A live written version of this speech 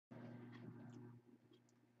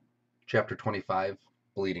Chapter 25,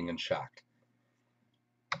 Bleeding and Shock.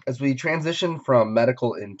 As we transition from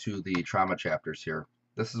medical into the trauma chapters here,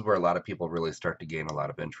 this is where a lot of people really start to gain a lot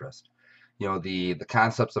of interest. The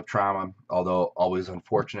concepts of trauma, although always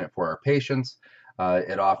unfortunate for our patients,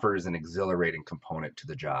 it offers an exhilarating component to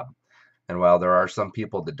the job. And while there are some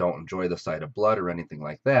people that don't enjoy the sight of blood or anything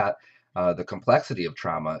like that, the complexity of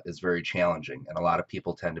trauma is very challenging, and a lot of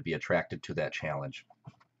people tend to be attracted to that challenge.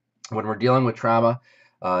 When we're dealing with trauma,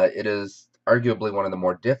 it is arguably one of the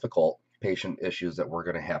more difficult patient issues that we're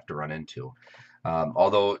going to have to run into.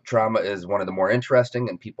 Although trauma is one of the more interesting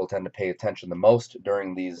and people tend to pay attention the most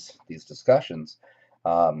during these discussions,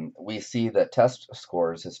 we see that test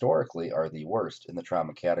scores historically are the worst in the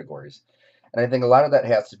trauma categories. And I think a lot of that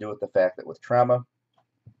has to do with the fact that with trauma,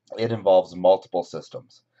 it involves multiple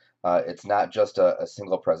systems. It's not just a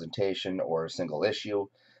single presentation or a single issue,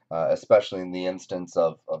 especially in the instance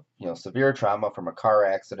of severe trauma from a car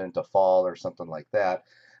accident, a fall, or something like that.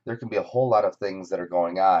 There can be a whole lot of things that are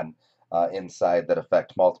going on inside that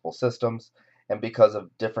affect multiple systems. And because of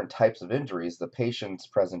different types of injuries, the patient's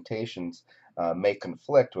presentations may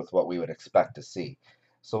conflict with what we would expect to see.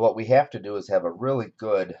 So what we have to do is have a really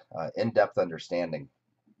good in-depth understanding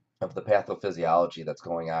of the pathophysiology that's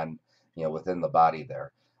going on, within the body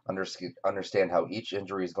there. Understand how each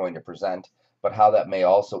injury is going to present, but how that may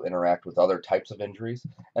also interact with other types of injuries,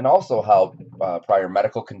 and also how prior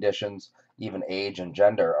medical conditions, even age and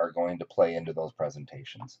gender, are going to play into those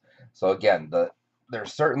presentations. So again,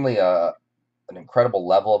 there's certainly an incredible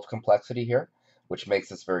level of complexity here, which makes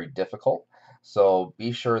this very difficult. So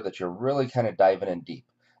be sure that you're really kind of diving in deep.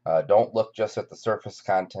 Don't look just at the surface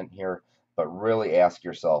content here, but really ask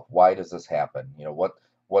yourself, why does this happen?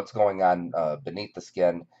 What's going on beneath the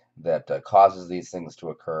skin that causes these things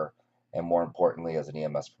to occur, and more importantly, as an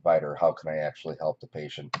EMS provider, how can I actually help the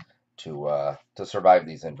patient to survive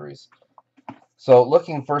these injuries? So,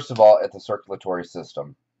 looking first of all at the circulatory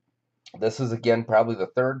system. This is again probably the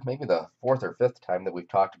third, maybe the fourth or fifth time that we've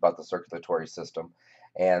talked about the circulatory system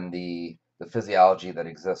and the physiology that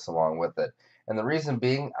exists along with it. And the reason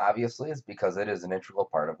being, obviously, is because it is an integral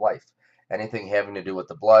part of life. Anything having to do with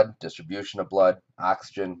the blood, distribution of blood,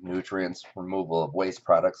 oxygen, nutrients, removal of waste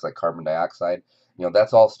products like carbon dioxide,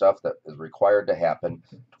 that's all stuff that is required to happen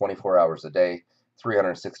 24 hours a day,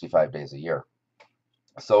 365 days a year.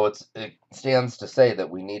 So it stands to say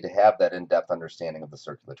that we need to have that in-depth understanding of the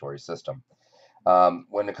circulatory system.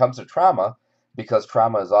 When it comes to trauma, because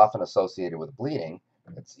trauma is often associated with bleeding,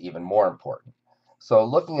 it's even more important. So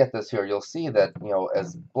looking at this here, you'll see that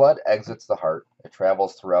as blood exits the heart, it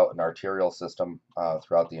travels throughout an arterial system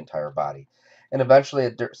throughout the entire body, and eventually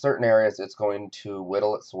at certain areas, it's going to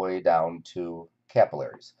whittle its way down to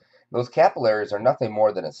capillaries. Those capillaries are nothing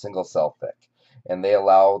more than a single cell thick, and they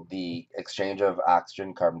allow the exchange of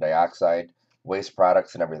oxygen, carbon dioxide, waste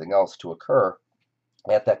products, and everything else to occur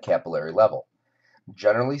at that capillary level.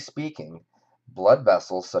 Generally speaking, blood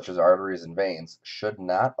vessels such as arteries and veins should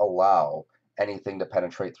not allow anything to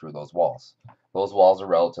penetrate through those walls. Those walls are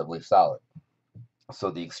relatively solid.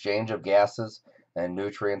 So the exchange of gases and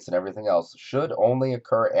nutrients and everything else should only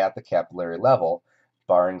occur at the capillary level,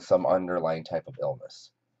 barring some underlying type of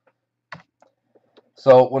illness.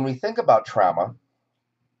 So when we think about trauma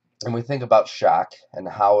and we think about shock and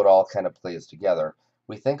how it all kind of plays together,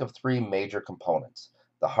 we think of three major components: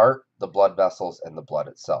 the heart, the blood vessels, and the blood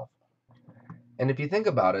itself. And if you think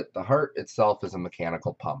about it, the heart itself is a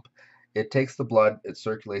mechanical pump. It takes the blood, it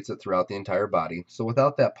circulates it throughout the entire body. So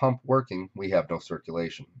without that pump working, we have no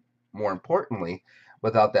circulation. More importantly,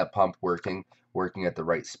 without that pump working at the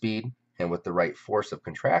right speed and with the right force of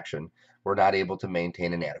contraction, we're not able to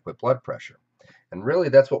maintain an adequate blood pressure. And really,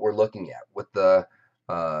 that's what we're looking at with the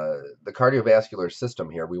cardiovascular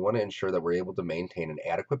system here. We want to ensure that we're able to maintain an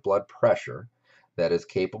adequate blood pressure that is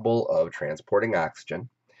capable of transporting oxygen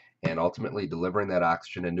and ultimately delivering that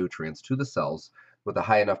oxygen and nutrients to the cells with a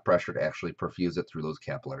high enough pressure to actually perfuse it through those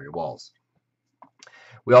capillary walls.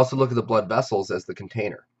 We also look at the blood vessels as the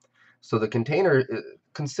container. So the container,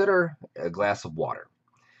 consider a glass of water.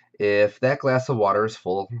 If that glass of water is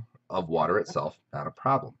full of water itself, not a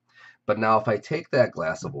problem. But now if I take that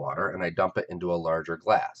glass of water and I dump it into a larger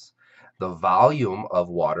glass, the volume of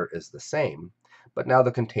water is the same, but now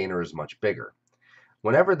the container is much bigger.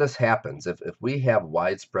 Whenever this happens, if we have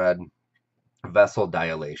widespread vessel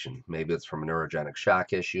dilation, maybe it's from a neurogenic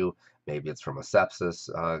shock issue, maybe it's from a sepsis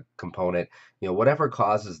component, whatever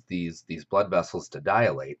causes these blood vessels to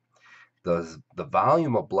dilate, the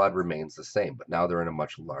volume of blood remains the same, but now they're in a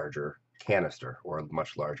much larger canister or a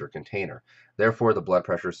much larger container. Therefore, the blood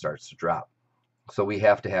pressure starts to drop. So we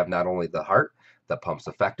have to have not only the heart, that pumps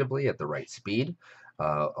effectively at the right speed,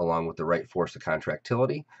 along with the right force of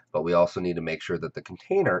contractility, but we also need to make sure that the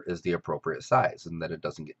container is the appropriate size and that it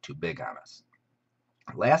doesn't get too big on us.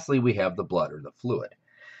 Lastly, we have the blood or the fluid.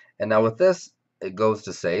 And now with this, it goes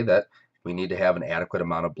to say that we need to have an adequate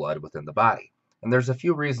amount of blood within the body. And there's a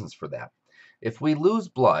few reasons for that. If we lose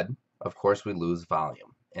blood, of course, we lose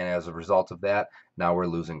volume. And as a result of that, now we're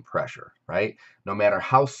losing pressure, right? No matter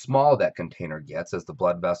how small that container gets as the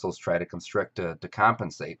blood vessels try to constrict to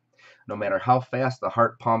compensate, no matter how fast the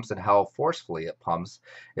heart pumps and how forcefully it pumps,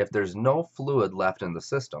 if there's no fluid left in the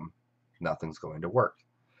system, nothing's going to work.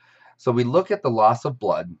 So we look at the loss of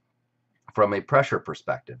blood from a pressure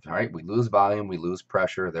perspective, right? We lose volume, we lose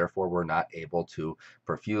pressure, therefore we're not able to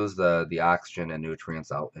perfuse the oxygen and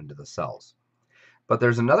nutrients out into the cells. But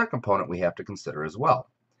there's another component we have to consider as well.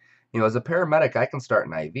 As a paramedic, I can start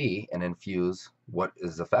an IV and infuse what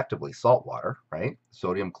is effectively salt water, right?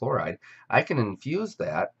 Sodium chloride. I can infuse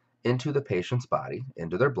that into the patient's body,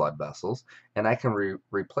 into their blood vessels, and I can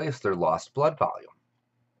replace their lost blood volume.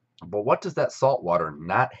 But what does that salt water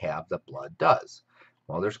not have that blood does?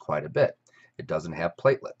 Well, there's quite a bit. It doesn't have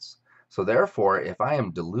platelets. So therefore, if I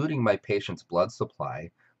am diluting my patient's blood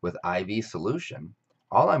supply with IV solution,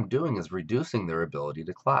 all I'm doing is reducing their ability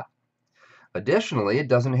to clot. Additionally, it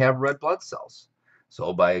doesn't have red blood cells.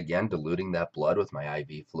 So by again diluting that blood with my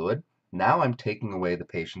IV fluid, now I'm taking away the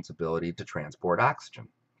patient's ability to transport oxygen.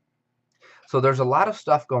 So there's a lot of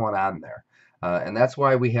stuff going on there. And that's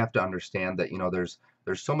why we have to understand that,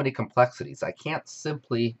 there's so many complexities. I can't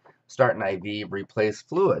simply start an IV, replace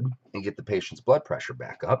fluid, and get the patient's blood pressure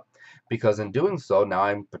back up, because in doing so, now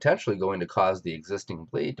I'm potentially going to cause the existing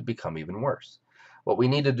bleed to become even worse. What we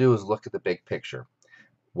need to do is look at the big picture.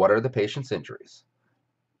 What are the patient's injuries?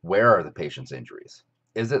 Where are the patient's injuries?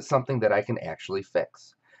 Is it something that I can actually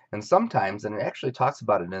fix? And sometimes, and it actually talks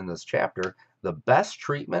about it in this chapter, the best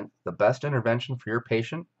treatment, the best intervention for your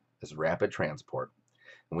patient is rapid transport.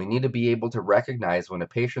 And we need to be able to recognize when a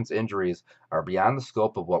patient's injuries are beyond the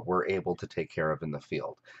scope of what we're able to take care of in the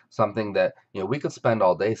field. Something that, we could spend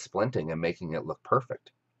all day splinting and making it look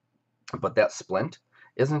perfect. But that splint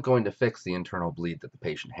isn't going to fix the internal bleed that the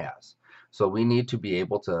patient has. So we need to be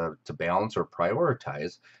able to balance or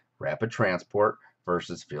prioritize rapid transport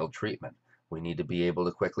versus field treatment. We need to be able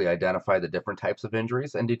to quickly identify the different types of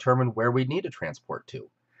injuries and determine where we need to transport to.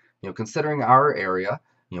 Considering our area,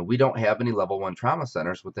 we don't have any level 1 trauma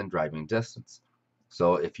centers within driving distance.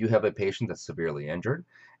 So if you have a patient that's severely injured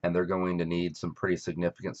and they're going to need some pretty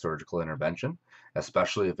significant surgical intervention,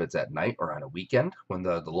 especially if it's at night or on a weekend when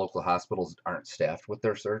the local hospitals aren't staffed with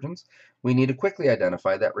their surgeons, we need to quickly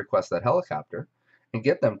identify that, request that helicopter, and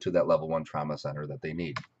get them to that level 1 trauma center that they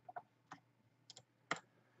need.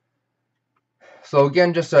 So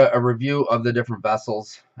again, just a review of the different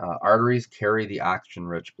vessels. Arteries carry the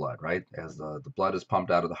oxygen-rich blood, right? As the blood is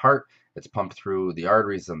pumped out of the heart, it's pumped through the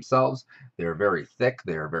arteries themselves. They're very thick,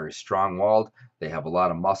 they're very strong-walled, they have a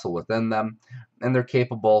lot of muscle within them, and they're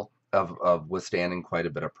capable of withstanding quite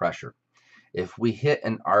a bit of pressure. If we hit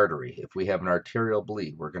an artery, if we have an arterial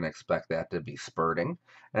bleed, we're going to expect that to be spurting,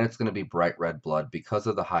 and it's going to be bright red blood because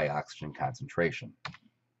of the high oxygen concentration.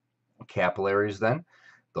 Capillaries then,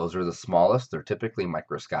 those are the smallest. They're typically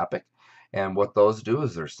microscopic. And what those do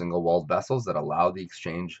is they're single-walled vessels that allow the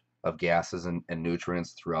exchange of gases and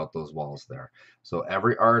nutrients throughout those walls there. So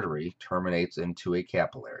every artery terminates into a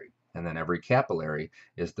capillary. And then every capillary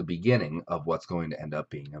is the beginning of what's going to end up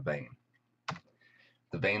being a vein.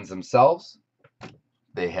 The veins themselves,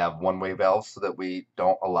 they have one-way valves so that we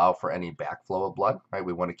don't allow for any backflow of blood, right?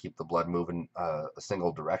 We want to keep the blood moving a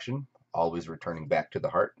single direction, always returning back to the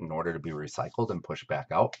heart in order to be recycled and pushed back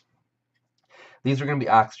out. These are going to be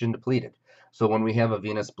oxygen depleted. So when we have a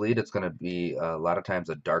venous bleed, it's going to be a lot of times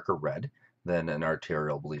a darker red than an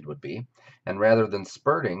arterial bleed would be. And rather than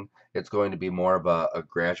spurting, it's going to be more of a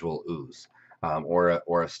gradual ooze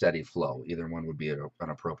or a steady flow. Either one would be an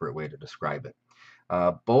appropriate way to describe it.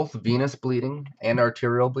 Both venous bleeding and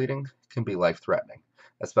arterial bleeding can be life-threatening,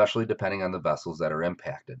 especially depending on the vessels that are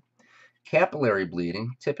impacted. Capillary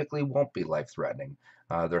bleeding typically won't be life-threatening.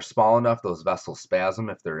 They're small enough, those vessels spasm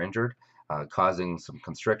if they're injured, causing some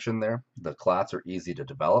constriction there. The clots are easy to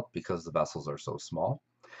develop because the vessels are so small.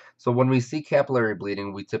 So when we see capillary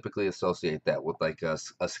bleeding, we typically associate that with like a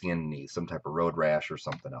skin knee, some type of road rash or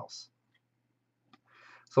something else.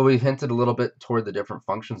 So we've hinted a little bit toward the different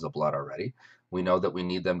functions of blood already. We know that we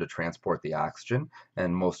need them to transport the oxygen,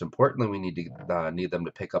 and most importantly, we need them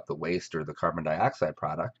to pick up the waste or the carbon dioxide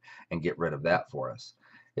product and get rid of that for us.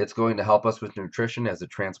 It's going to help us with nutrition as it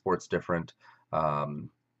transports different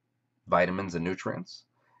vitamins and nutrients.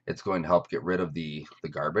 It's going to help get rid of the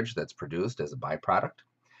garbage that's produced as a byproduct.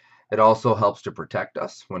 It also helps to protect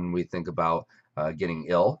us when we think about getting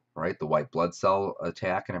ill, right? The white blood cell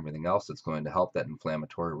attack and everything else. It's going to help that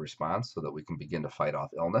inflammatory response so that we can begin to fight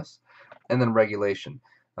off illness. And then regulation.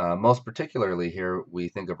 Most particularly here, we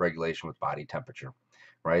think of regulation with body temperature,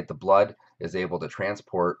 right? The blood is able to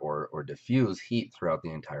transport or diffuse heat throughout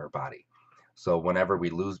the entire body. So whenever we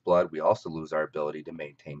lose blood, we also lose our ability to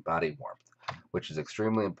maintain body warmth, which is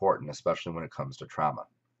extremely important, especially when it comes to trauma.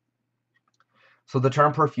 So the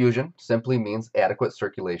term perfusion simply means adequate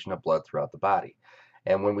circulation of blood throughout the body.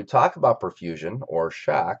 And when we talk about perfusion or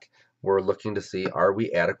shock, we're looking to see, are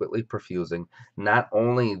we adequately perfusing not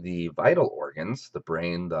only the vital organs, the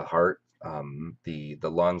brain, the heart, the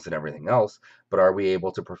lungs and everything else, but are we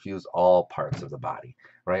able to perfuse all parts of the body,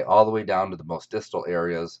 right? All the way down to the most distal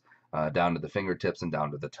areas, down to the fingertips and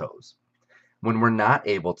down to the toes. When we're not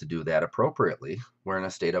able to do that appropriately, we're in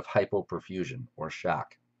a state of hypoperfusion or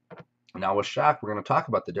shock. Now with shock, we're going to talk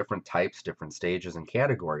about the different types, different stages, and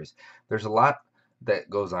categories. There's a lot that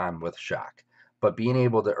goes on with shock, but being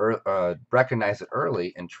able to recognize it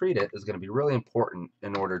early and treat it is going to be really important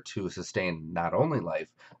in order to sustain not only life,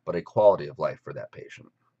 but a quality of life for that patient.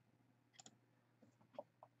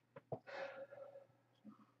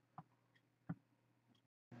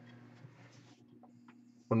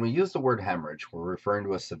 When we use the word hemorrhage, we're referring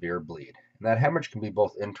to a severe bleed, and that hemorrhage can be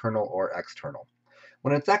both internal or external.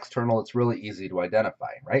 When it's external, it's really easy to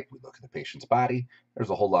identify, right? We look at the patient's body, there's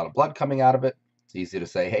a whole lot of blood coming out of it. It's easy to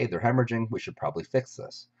say, hey, they're hemorrhaging, we should probably fix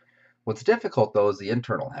this. What's difficult, though, is the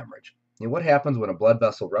internal hemorrhage. What happens when a blood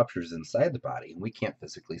vessel ruptures inside the body and we can't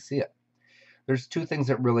physically see it? There's two things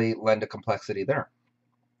that really lend to complexity there.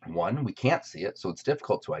 One, we can't see it, so it's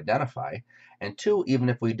difficult to identify. And two, even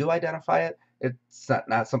if we do identify it, it's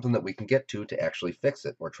not something that we can get to actually fix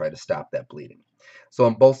it or try to stop that bleeding. So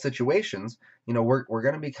in both situations, we're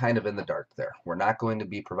going to be kind of in the dark there. We're not going to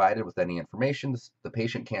be provided with any information. The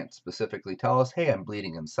patient can't specifically tell us, hey, I'm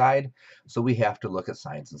bleeding inside. So we have to look at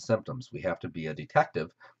signs and symptoms. We have to be a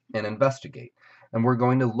detective and investigate. And we're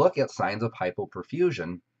going to look at signs of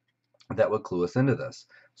hypoperfusion that would clue us into this.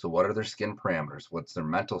 So what are their skin parameters? What's their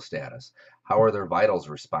mental status? How are their vitals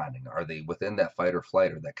responding? Are they within that fight or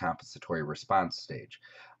flight or that compensatory response stage?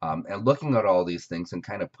 And looking at all these things and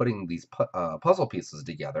kind of putting these puzzle pieces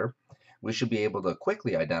together, we should be able to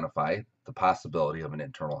quickly identify the possibility of an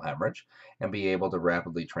internal hemorrhage and be able to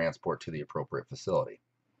rapidly transport to the appropriate facility.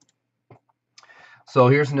 So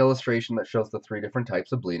here's an illustration that shows the three different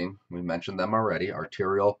types of bleeding. We mentioned them already.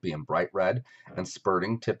 Arterial being bright red and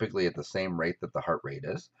spurting typically at the same rate that the heart rate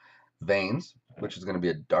is. Veins, which is going to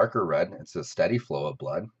be a darker red. It's a steady flow of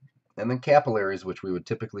blood. And then capillaries, which we would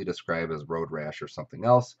typically describe as road rash or something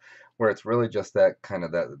else, where it's really just that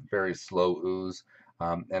very slow ooze.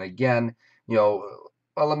 And again, well,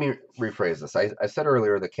 let me rephrase this. I said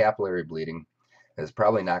earlier the capillary bleeding is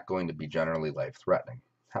probably not going to be generally life-threatening.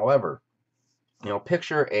 However,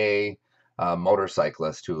 picture a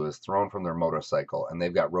motorcyclist who is thrown from their motorcycle and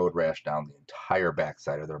they've got road rash down the entire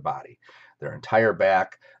backside of their body. Their entire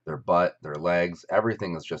back, their butt, their legs,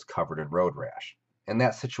 everything is just covered in road rash. In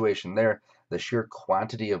that situation there, the sheer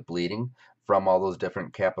quantity of bleeding from all those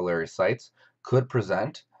different capillary sites could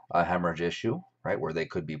present a hemorrhage issue, right, where they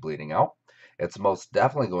could be bleeding out. It's most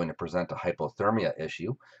definitely going to present a hypothermia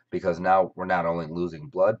issue because now we're not only losing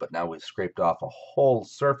blood, but now we've scraped off a whole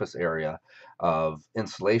surface area of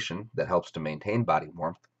insulation that helps to maintain body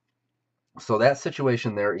warmth. So that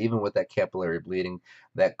situation there, even with that capillary bleeding,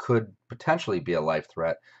 that could potentially be a life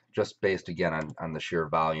threat just based again on the sheer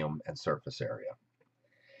volume and surface area.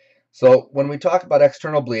 So when we talk about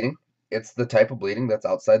external bleeding, it's the type of bleeding that's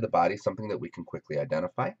outside the body, something that we can quickly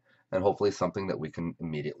identify, and hopefully something that we can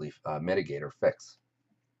immediately mitigate or fix.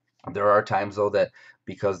 There are times, though, that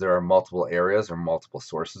because there are multiple areas or multiple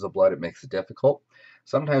sources of blood, it makes it difficult.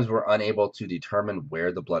 Sometimes we're unable to determine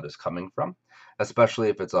where the blood is coming from, especially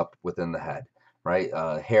if it's up within the head, right?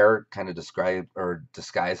 Hair kind of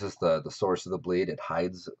disguises the source of the bleed. It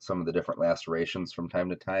hides some of the different lacerations from time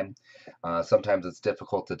to time. Sometimes it's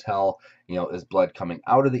difficult to tell, is blood coming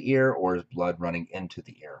out of the ear or is blood running into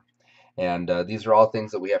the ear? And these are all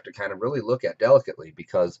things that we have to kind of really look at delicately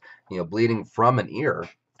because, bleeding from an ear,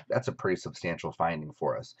 that's a pretty substantial finding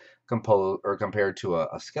for us compared to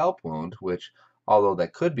a scalp wound, which, although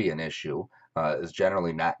that could be an issue, is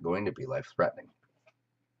generally not going to be life-threatening.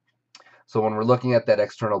 So when we're looking at that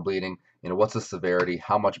external bleeding, what's the severity?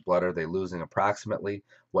 How much blood are they losing approximately?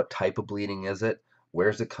 What type of bleeding is it?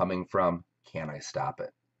 Where's it coming from? Can I stop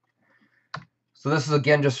it? So this is,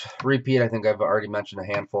 again, just repeat. I think I've already mentioned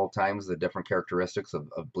a handful of times the different characteristics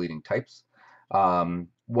of bleeding types.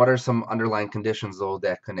 What are some underlying conditions, though,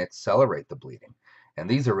 that can accelerate the bleeding? And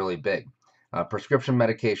these are really big. Prescription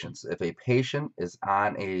medications. If a patient is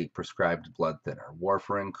on a prescribed blood thinner,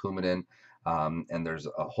 warfarin, Coumadin, and there's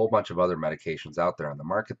a whole bunch of other medications out there on the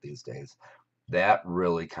market these days, that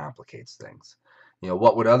really complicates things.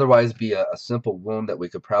 What would otherwise be a simple wound that we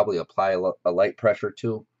could probably apply a light pressure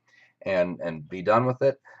to and be done with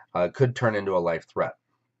it, could turn into a life threat.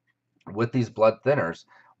 With these blood thinners,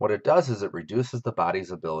 what it does is it reduces the body's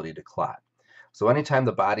ability to clot. So anytime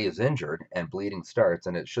the body is injured and bleeding starts,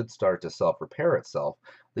 and it should start to self-repair itself,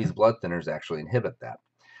 these blood thinners actually inhibit that.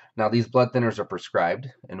 Now, these blood thinners are prescribed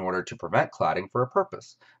in order to prevent clotting for a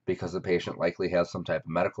purpose, because the patient likely has some type of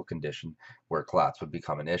medical condition where clots would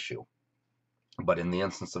become an issue. But in the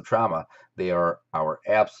instance of trauma, they are our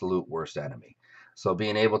absolute worst enemy. So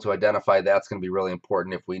being able to identify that's going to be really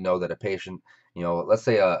important if we know that a patient, let's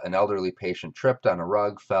say an elderly patient tripped on a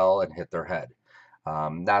rug, fell, and hit their head.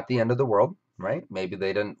 Not the end of the world, right? Maybe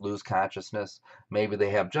they didn't lose consciousness. Maybe they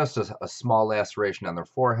have just a small laceration on their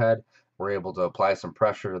forehead. We're able to apply some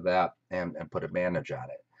pressure to that and put a bandage on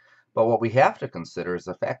it. But what we have to consider is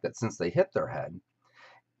the fact that since they hit their head,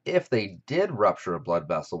 if they did rupture a blood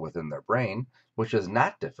vessel within their brain, which is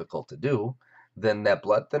not difficult to do, then that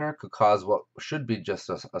blood thinner could cause what should be just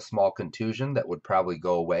a small contusion that would probably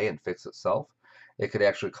go away and fix itself. It could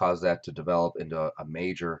actually cause that to develop into a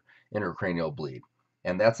major intracranial bleed.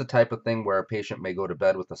 And that's the type of thing where a patient may go to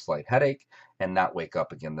bed with a slight headache and not wake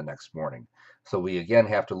up again the next morning. So we again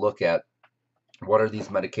have to look at what are these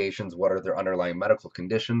medications, what are their underlying medical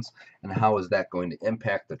conditions, and how is that going to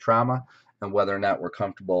impact the trauma, and whether or not we're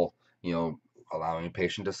comfortable, allowing a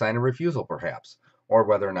patient to sign a refusal perhaps, or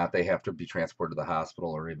whether or not they have to be transported to the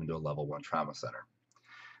hospital or even to a level 1 trauma center.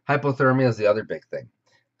 Hypothermia is the other big thing.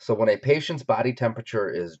 So when a patient's body temperature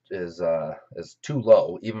is too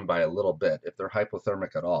low, even by a little bit, if they're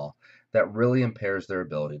hypothermic at all, that really impairs their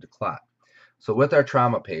ability to clot. So with our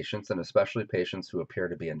trauma patients, and especially patients who appear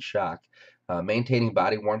to be in shock, maintaining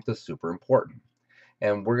body warmth is super important.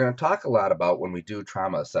 And we're going to talk a lot about when we do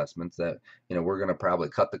trauma assessments that, we're going to probably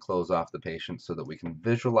cut the clothes off the patient so that we can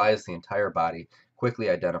visualize the entire body, quickly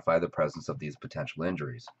identify the presence of these potential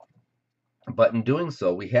injuries. But in doing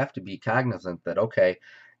so, we have to be cognizant that, okay,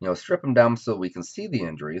 strip them down so we can see the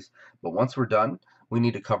injuries, but once we're done, we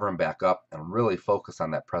need to cover them back up and really focus on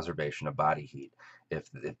that preservation of body heat. If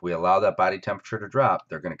we allow that body temperature to drop,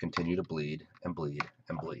 they're going to continue to bleed and bleed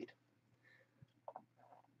and bleed.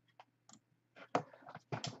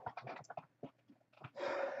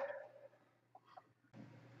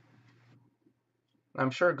 I'm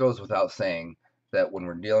sure it goes without saying that when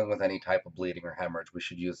we're dealing with any type of bleeding or hemorrhage, we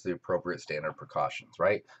should use the appropriate standard precautions,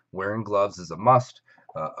 right? Wearing gloves is a must.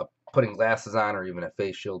 Putting glasses on or even a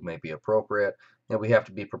face shield may be appropriate. And we have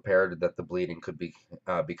to be prepared that the bleeding could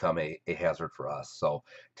become a hazard for us. So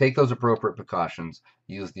take those appropriate precautions,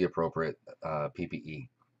 use the appropriate PPE.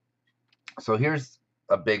 So here's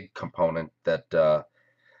a big component that, well,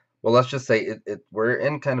 let's just say we're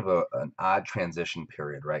in kind of an odd transition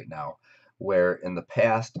period right now, where in the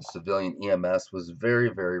past, civilian EMS was very,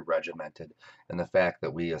 very regimented in the fact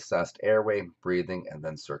that we assessed airway, breathing, and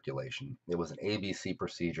then circulation. It was an ABC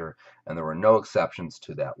procedure, and there were no exceptions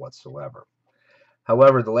to that whatsoever.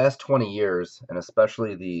 However, the last 20 years, and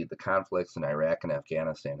especially the conflicts in Iraq and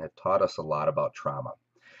Afghanistan, have taught us a lot about trauma.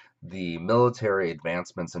 The military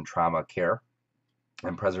advancements in trauma care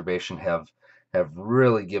and preservation have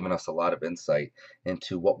really given us a lot of insight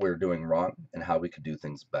into what we're doing wrong and how we could do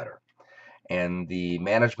things better. And the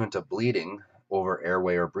management of bleeding over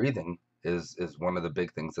airway or breathing is one of the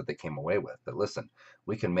big things that they came away with. That listen,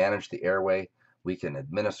 we can manage the airway, we can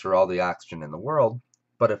administer all the oxygen in the world,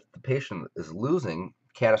 but if the patient is losing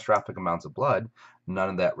catastrophic amounts of blood, none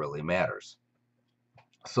of that really matters.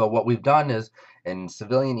 So what we've done is, in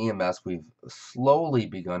civilian EMS, we've slowly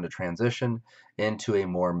begun to transition into a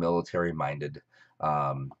more military-minded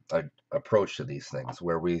approach to these things,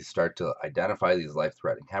 where we start to identify these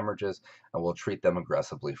life-threatening hemorrhages, and we'll treat them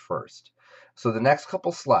aggressively first. So the next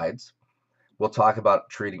couple slides, we'll talk about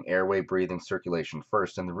treating airway, breathing, circulation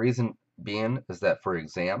first, and the reason being is that for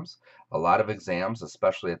exams, a lot of exams,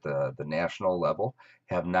 especially at the national level,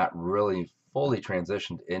 have not really fully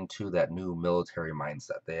transitioned into that new military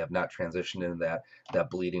mindset. They have not transitioned into that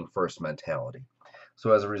bleeding first mentality.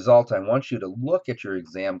 So as a result, I want you to look at your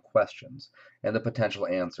exam questions and the potential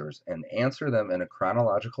answers and answer them in a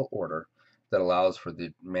chronological order that allows for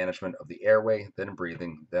the management of the airway, then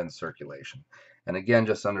breathing, then circulation. And again,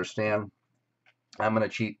 just understand, I'm going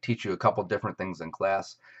to teach you a couple different things in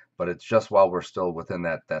class, but it's just while we're still within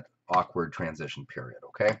that awkward transition period,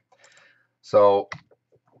 okay? So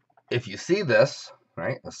if you see this,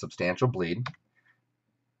 right, a substantial bleed.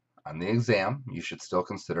 On the exam, you should still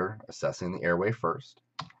consider assessing the airway first,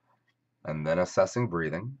 and then assessing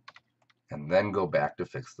breathing, and then go back to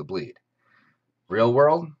fix the bleed. Real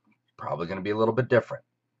world, probably going to be a little bit different,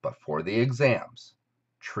 but for the exams,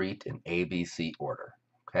 treat in ABC order,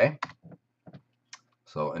 okay?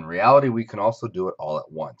 So in reality, we can also do it all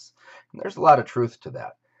at once. And there's a lot of truth to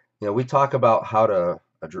that. We talk about how to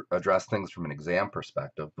address things from an exam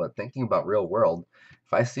perspective, but thinking about real world,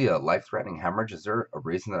 if I see a life-threatening hemorrhage, is there a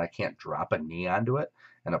reason that I can't drop a knee onto it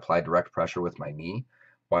and apply direct pressure with my knee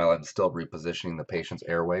while I'm still repositioning the patient's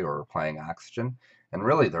airway or applying oxygen? And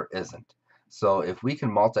really, there isn't. So if we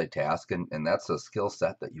can multitask, and that's a skill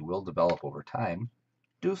set that you will develop over time,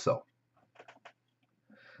 do so.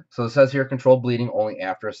 So it says here, control bleeding only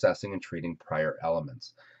after assessing and treating prior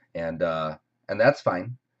elements, and that's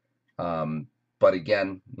fine. But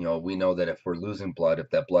again, we know that if we're losing blood, if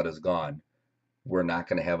that blood is gone, we're not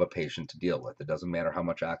going to have a patient to deal with. It doesn't matter how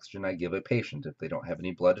much oxygen I give a patient. If they don't have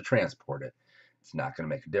any blood to transport it, it's not going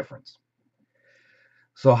to make a difference.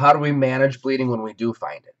 So how do we manage bleeding when we do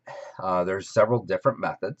find it? There's several different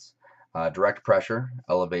methods. Direct pressure,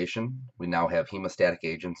 elevation. We now have hemostatic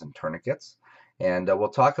agents and tourniquets. And we'll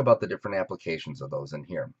talk about the different applications of those in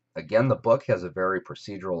here. Again, the book has a very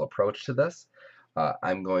procedural approach to this.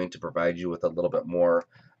 I'm going to provide you with a little bit more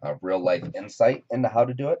real-life insight into how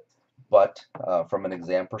to do it. But from an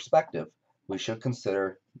exam perspective, we should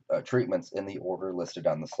consider treatments in the order listed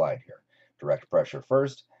on the slide here. Direct pressure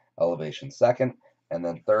first, elevation second, and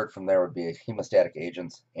then third from there would be hemostatic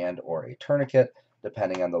agents and or a tourniquet,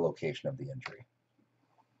 depending on the location of the injury.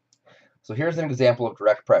 So here's an example of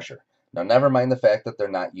direct pressure. Now, never mind the fact that they're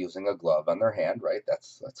not using a glove on their hand, right?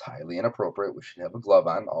 That's highly inappropriate. We should have a glove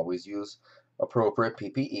on. Always use appropriate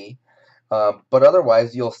PPE. But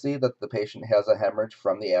otherwise, you'll see that the patient has a hemorrhage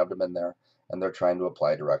from the abdomen there, and they're trying to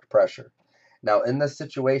apply direct pressure. Now, in this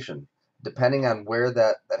situation, depending on where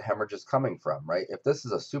that hemorrhage is coming from, right? If this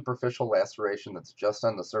is a superficial laceration that's just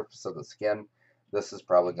on the surface of the skin, this is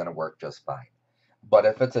probably going to work just fine. But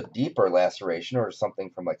if it's a deeper laceration or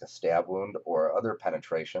something from like a stab wound or other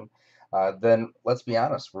penetration, then let's be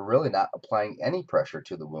honest, we're really not applying any pressure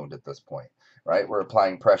to the wound at this point, right? We're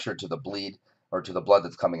applying pressure to the bleed or to the blood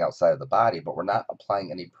that's coming outside of the body, but we're not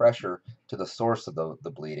applying any pressure to the source of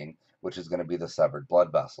the bleeding, which is going to be the severed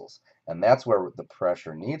blood vessels. And that's where the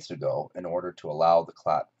pressure needs to go in order to allow the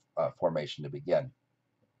clot formation to begin.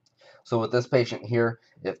 So with this patient here,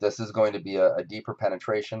 if this is going to be a deeper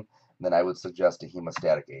penetration, then I would suggest a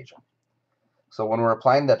hemostatic agent. So when we're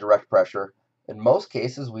applying that direct pressure, in most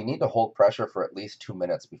cases, we need to hold pressure for at least 2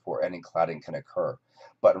 minutes before any clotting can occur.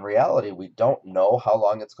 But in reality, we don't know how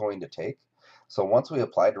long it's going to take. So once we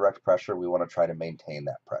apply direct pressure, we want to try to maintain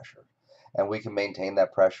that pressure. And we can maintain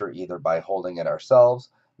that pressure either by holding it ourselves,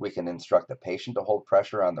 we can instruct the patient to hold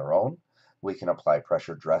pressure on their own, we can apply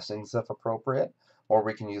pressure dressings if appropriate, or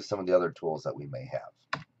we can use some of the other tools that we may have.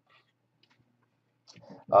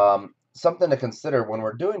 Something to consider when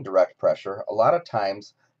we're doing direct pressure, a lot of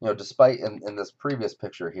times, despite in this previous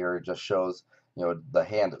picture here, it just shows, the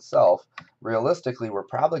hand itself, realistically, we're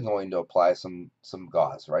probably going to apply some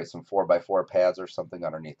gauze, right? Some 4x4 pads or something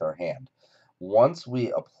underneath our hand. Once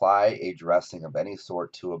we apply a dressing of any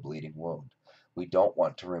sort to a bleeding wound, we don't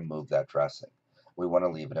want to remove that dressing. We want to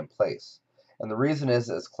leave it in place. And the reason is,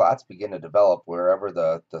 as clots begin to develop wherever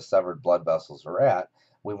the severed blood vessels are at,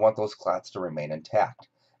 we want those clots to remain intact.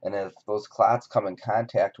 And if those clots come in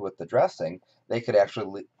contact with the dressing, they could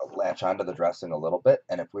actually latch onto the dressing a little bit.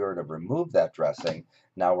 And if we were to remove that dressing,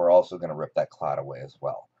 now we're also going to rip that clot away as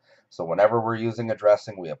well. So whenever we're using a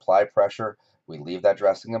dressing, we apply pressure, we leave that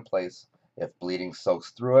dressing in place. If bleeding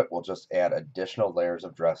soaks through it, we'll just add additional layers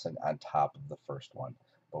of dressing on top of the first one,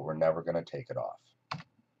 but we're never going to take it off.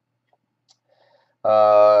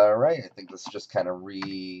 All right, I think this just kind of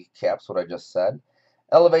recaps what I just said.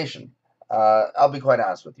 Elevation. I'll be quite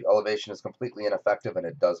honest with you. Elevation is completely ineffective and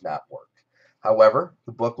it does not work. However,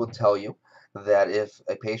 the book will tell you that if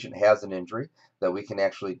a patient has an injury, that we can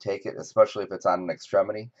actually take it, especially if it's on an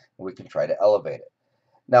extremity, and we can try to elevate it.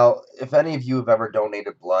 Now, if any of you have ever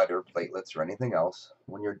donated blood or platelets or anything else,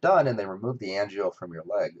 when you're done and they remove the angio from your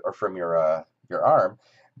leg or from your arm,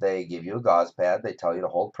 they give you a gauze pad, they tell you to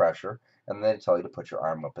hold pressure, and then they tell you to put your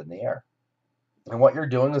arm up in the air. And what you're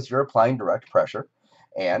doing is you're applying direct pressure,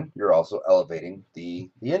 and you're also elevating the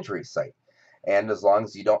injury site. And as long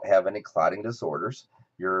as you don't have any clotting disorders,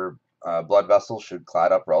 your blood vessels should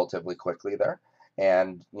clot up relatively quickly there.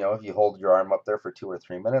 And if you hold your arm up there for 2 or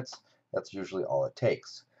 3 minutes, that's usually all it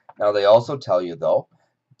takes. Now they also tell you though,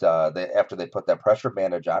 after they put that pressure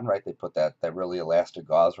bandage on, right, they put that really elastic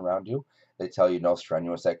gauze around you, They tell you no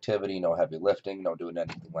strenuous activity, no heavy lifting, no doing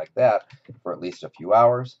anything like that for at least a few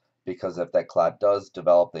hours, because if that clot does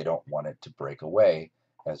develop, they don't want it to break away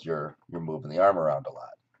as you're moving the arm around a lot.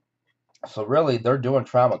 So really, they're doing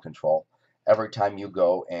trauma control every time you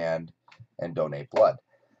go and donate blood.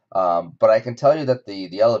 But I can tell you that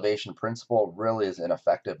the elevation principle really is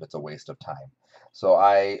ineffective. It's a waste of time. So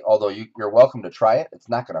although you're welcome to try it, it's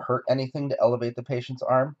not going to hurt anything to elevate the patient's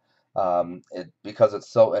arm. Because it's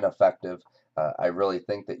so ineffective, I really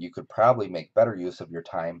think that you could probably make better use of your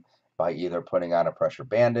time by either putting on a pressure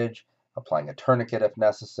bandage, applying a tourniquet if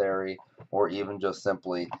necessary, or even just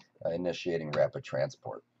simply initiating rapid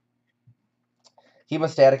transport.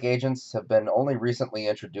 Hemostatic agents have been only recently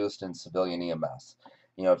introduced in civilian EMS.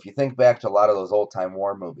 If you think back to a lot of those old-time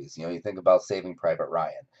war movies, you think about Saving Private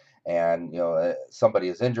Ryan, and somebody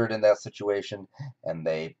is injured in that situation, and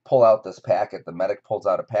they pull out this packet. The medic pulls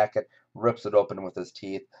out a packet, rips it open with his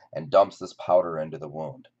teeth, and dumps this powder into the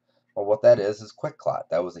wound. Well, what that is Quick Clot.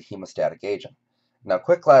 That was a hemostatic agent. Now,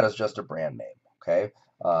 Quick Clot is just a brand name, okay?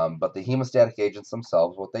 But the hemostatic agents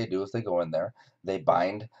themselves, what they do is they go in there, they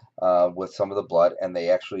bind with some of the blood, and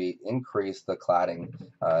they actually increase the clotting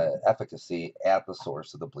efficacy at the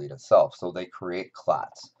source of the bleed itself. So they create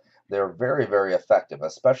clots. They're very, very effective,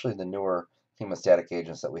 especially the newer hemostatic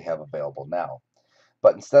agents that we have available now.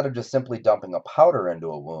 But instead of just simply dumping a powder into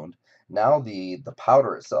a wound, now the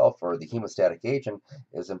powder itself, or the hemostatic agent,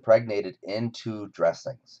 is impregnated into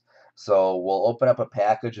dressings. So we'll open up a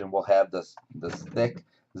package and we'll have this thick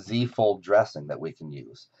Z-fold dressing that we can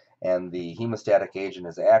use. And the hemostatic agent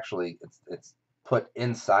is actually, it's put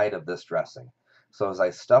inside of this dressing. So as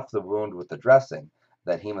I stuff the wound with the dressing,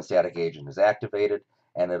 that hemostatic agent is activated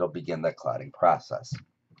and it'll begin the clotting process.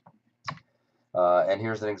 And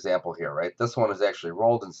here's an example here, right? This one is actually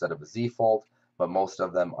rolled instead of a Z-fold, but most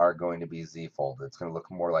of them are going to be Z-fold. It's going to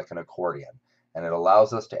look more like an accordion, and it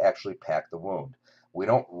allows us to actually pack the wound. We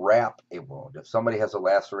don't wrap a wound. If somebody has a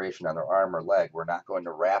laceration on their arm or leg, we're not going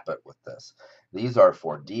to wrap it with this. These are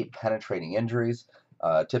for deep penetrating injuries,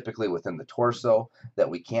 typically within the torso, that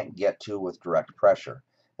we can't get to with direct pressure,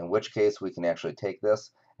 in which case we can actually take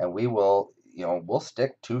this and we'll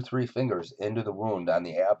stick 2-3 fingers into the wound on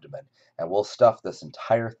the abdomen, and we'll stuff this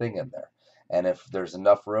entire thing in there. And if there's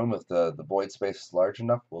enough room, if the void space is large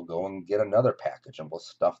enough, we'll go and get another package and we'll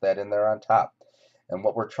stuff that in there on top. And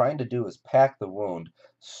what we're trying to do is pack the wound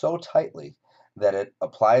so tightly that it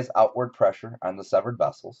applies outward pressure on the severed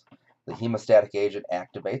vessels. The hemostatic agent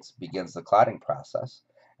activates, begins the clotting process.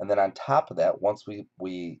 And then on top of that, once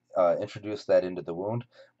we introduce that into the wound,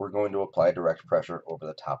 we're going to apply direct pressure over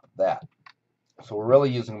the top of that. So we're really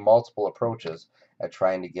using multiple approaches at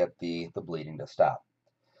trying to get the bleeding to stop.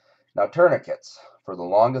 Now, tourniquets. For the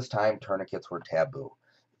longest time, tourniquets were taboo.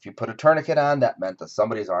 If you put a tourniquet on, that meant that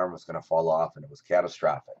somebody's arm was going to fall off, and it was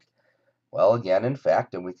catastrophic. Well, again, in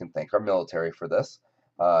fact, and we can thank our military for this,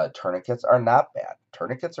 tourniquets are not bad.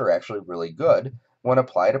 Tourniquets are actually really good when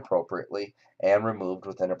applied appropriately and removed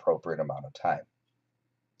within an appropriate amount of time.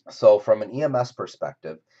 So from an EMS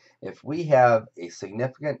perspective, if we have a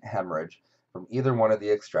significant hemorrhage from either one of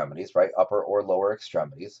the extremities, right, upper or lower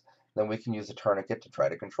extremities, then we can use a tourniquet to try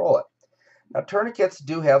to control it. Now, tourniquets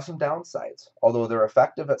do have some downsides. Although they're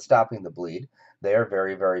effective at stopping the bleed, they are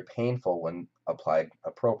very, very painful when applied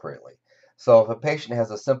appropriately. So if a patient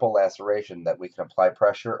has a simple laceration that we can apply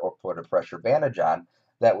pressure or put a pressure bandage on,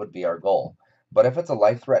 that would be our goal. But if it's a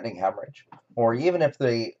life-threatening hemorrhage, or even if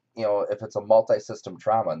if it's a multi-system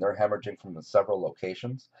trauma and they're hemorrhaging from several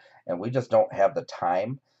locations, and we just don't have the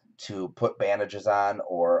time to put bandages on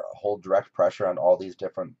or hold direct pressure on all these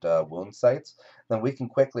different wound sites, then we can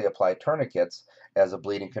quickly apply tourniquets as a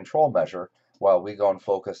bleeding control measure while we go and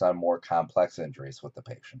focus on more complex injuries with the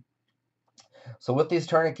patient. So with these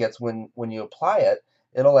tourniquets, when you apply it,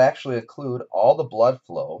 it'll actually occlude all the blood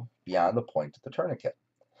flow beyond the point of the tourniquet.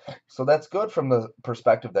 So that's good from the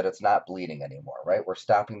perspective that it's not bleeding anymore, right? We're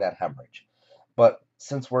stopping that hemorrhage. But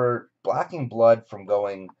since we're blocking blood from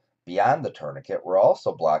going beyond the tourniquet, we're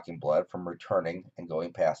also blocking blood from returning and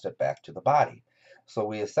going past it back to the body. So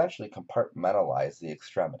we essentially compartmentalize the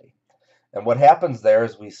extremity. And what happens there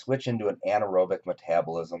is we switch into an anaerobic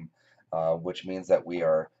metabolism, which means that we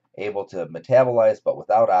are able to metabolize but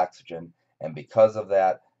without oxygen. And because of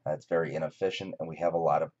that, it's very inefficient, and we have a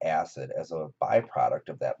lot of acid as a byproduct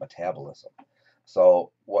of that metabolism.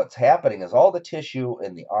 So what's happening is all the tissue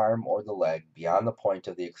in the arm or the leg beyond the point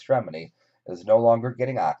of the extremity is no longer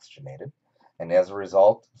getting oxygenated, and as a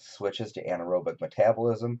result, switches to anaerobic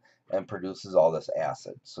metabolism and produces all this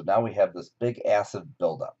acid. So now we have this big acid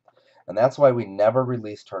buildup, and that's why we never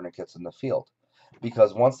release tourniquets in the field,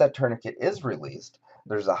 because once that tourniquet is released,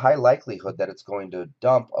 there's a high likelihood that it's going to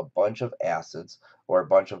dump a bunch of acids or a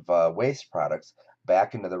bunch of waste products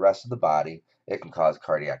back into the rest of the body. It can cause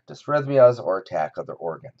cardiac dysrhythmias or attack other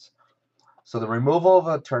organs. So the removal of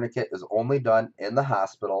a tourniquet is only done in the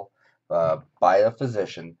hospital by a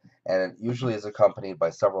physician, and it usually is accompanied by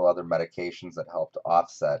several other medications that help to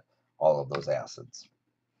offset all of those acids.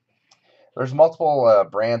 There's multiple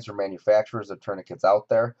brands or manufacturers of tourniquets out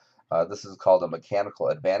there. This is called a mechanical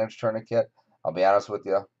advantage tourniquet. I'll be honest with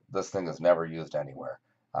you, this thing is never used anywhere.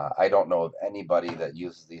 I don't know of anybody that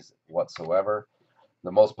uses these whatsoever.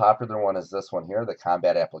 The most popular one is this one here, the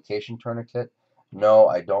Combat Application Tourniquet. No,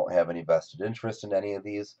 I don't have any vested interest in any of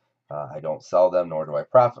these. I don't sell them, nor do I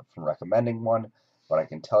profit from recommending one. But I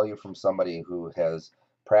can tell you from somebody who has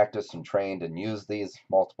practiced and trained and used these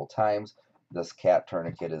multiple times, this CAT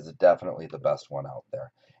tourniquet is definitely the best one out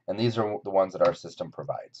there. And these are the ones that our system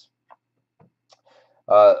provides.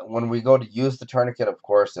 When we go to use the tourniquet, of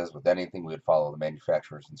course, as with anything, we would follow the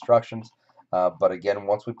manufacturer's instructions. But again,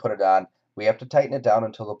 once we put it on, we have to tighten it down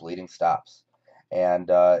until the bleeding stops. And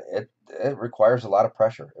it requires a lot of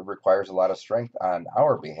pressure. It requires a lot of strength on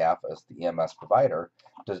our behalf as the EMS provider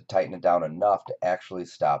to tighten it down enough to actually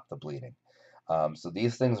stop the bleeding. So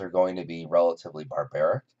these things are going to be relatively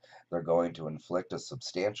barbaric. They're going to inflict a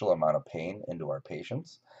substantial amount of pain into our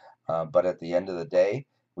patients. But at the end of the day,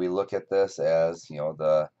 we look at this as,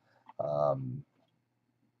 um,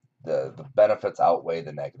 the benefits outweigh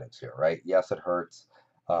the negatives here, right? Yes, it hurts,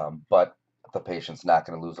 but the patient's not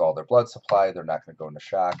going to lose all their blood supply, they're not going to go into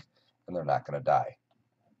shock, and they're not going to die.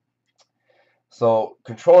 So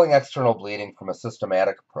controlling external bleeding from a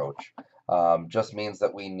systematic approach just means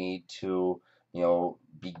that we need to,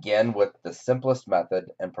 begin with the simplest method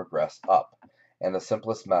and progress up. And the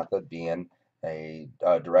simplest method being a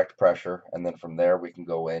direct pressure, and then from there we can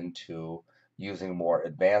go into using more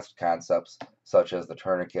advanced concepts such as the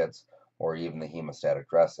tourniquets or even the hemostatic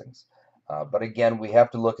dressings. But again, we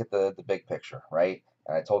have to look at the big picture, right?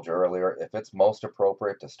 And I told you earlier, if it's most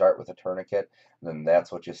appropriate to start with a tourniquet, then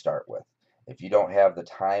that's what you start with. If you don't have the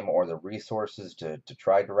time or the resources to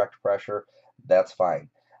try direct pressure, that's fine.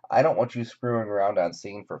 I don't want you screwing around on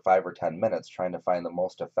scene for 5 or 10 minutes trying to find the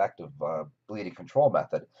most effective bleeding control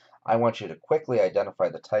method. I want you to quickly identify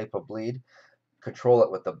the type of bleed, control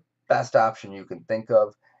it with the best option you can think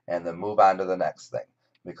of, and then move on to the next thing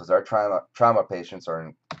because our trauma patients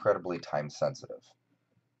are incredibly time sensitive.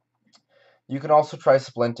 You can also try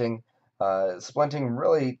splinting. Splinting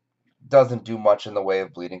really doesn't do much in the way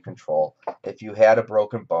of bleeding control. If you had a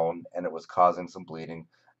broken bone and it was causing some bleeding,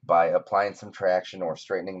 by applying some traction or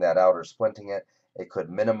straightening that out or splinting it, it could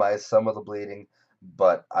minimize some of the bleeding,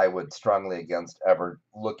 but I would strongly against ever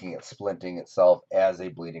looking at splinting itself as a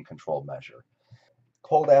bleeding control measure.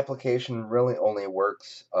 Cold application really only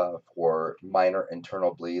works for minor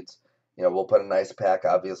internal bleeds. We'll put an ice pack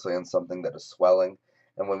obviously on something that is swelling.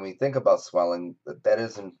 And when we think about swelling, that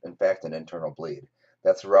is in fact an internal bleed.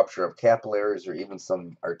 That's a rupture of capillaries or even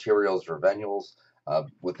some arterioles or venules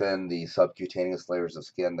within the subcutaneous layers of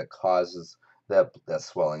skin that causes that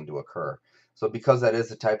swelling to occur. So because that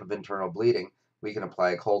is a type of internal bleeding, we can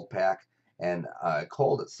apply a cold pack. And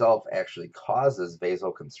cold itself actually causes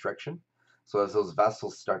vasoconstriction. So as those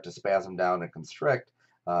vessels start to spasm down and constrict,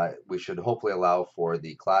 we should hopefully allow for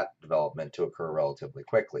the clot development to occur relatively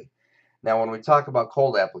quickly. Now, when we talk about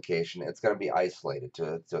cold application, it's going to be isolated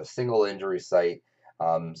to a single injury site,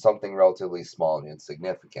 something relatively small and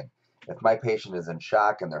insignificant. If my patient is in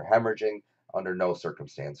shock and they're hemorrhaging, under no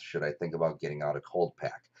circumstance should I think about getting out a cold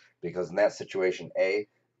pack, because in that situation, A,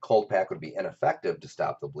 cold pack would be ineffective to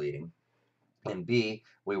stop the bleeding, and B,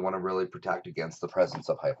 we want to really protect against the presence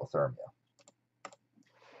of hypothermia.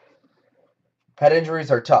 Head injuries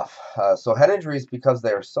are tough. So head injuries, because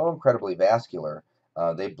they are so incredibly vascular,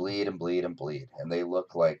 they bleed and bleed and bleed, and they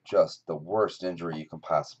look like just the worst injury you can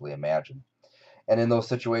possibly imagine. And in those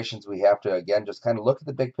situations, we have to, again, just kind of look at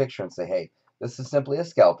the big picture and say, hey, this is simply a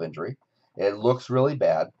scalp injury. It looks really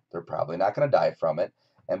bad. They're probably not going to die from it.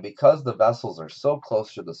 And because the vessels are so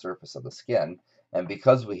close to the surface of the skin, and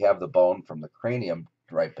because we have the bone from the cranium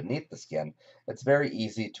right beneath the skin, it's very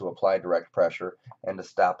easy to apply direct pressure and to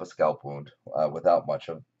stop a scalp wound without much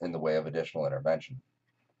in the way of additional intervention.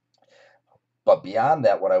 But beyond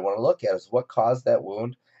that, what I want to look at is what caused that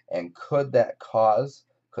wound, and could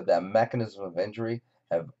that mechanism of injury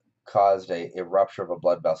have caused a rupture of a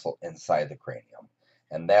blood vessel inside the cranium?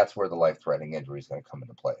 And that's where the life-threatening injury is going to come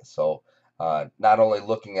into play. So not only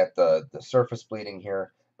looking at the surface bleeding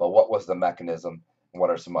here, but what was the mechanism and what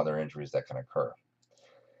are some other injuries that can occur?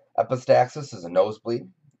 Epistaxis is a nosebleed,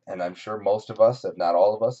 and I'm sure most of us, if not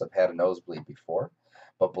all of us, have had a nosebleed before.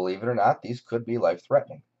 But believe it or not, these could be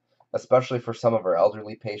life-threatening, especially for some of our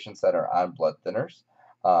elderly patients that are on blood thinners.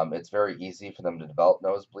 It's very easy for them to develop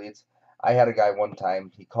nosebleeds. I had a guy one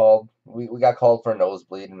time, we got called for a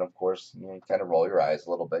nosebleed, and of course, you kind of roll your eyes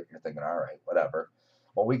a little bit. You're thinking, all right, whatever.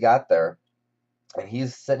 Well, we got there, and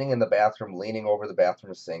he's sitting in the bathroom, leaning over the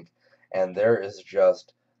bathroom sink, and there is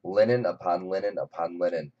just linen upon linen upon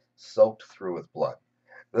linen soaked through with blood.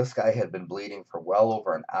 This guy had been bleeding for well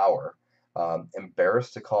over an hour,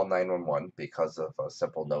 embarrassed to call 911 because of a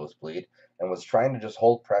simple nosebleed, and was trying to just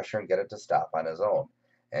hold pressure and get it to stop on his own.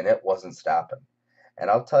 And it wasn't stopping. And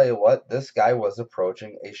I'll tell you what, this guy was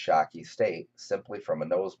approaching a shocky state simply from a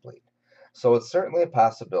nosebleed. So it's certainly a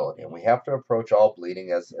possibility, and we have to approach all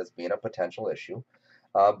bleeding as being a potential issue.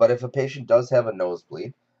 But if a patient does have a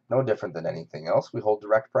nosebleed, no different than anything else, we hold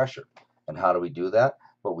direct pressure. And how do we do that?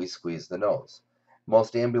 Well, we squeeze the nose.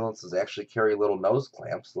 Most ambulances actually carry little nose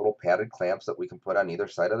clamps, little padded clamps that we can put on either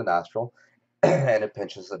side of the nostril, and it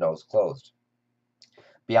pinches the nose closed.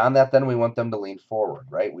 Beyond that, then we want them to lean forward,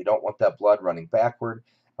 right? We don't want that blood running backward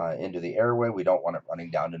into the airway. We don't want it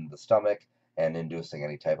running down into the stomach and inducing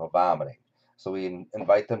any type of vomiting. So we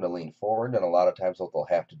invite them to lean forward, and a lot of times what they'll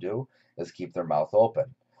have to do is keep their mouth open.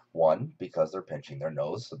 One, because they're pinching their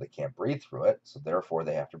nose, so they can't breathe through it, so therefore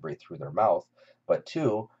they have to breathe through their mouth. But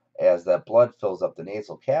two, as that blood fills up the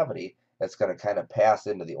nasal cavity, it's going to kind of pass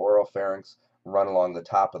into the oropharynx, run along the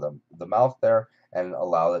top of the mouth there, and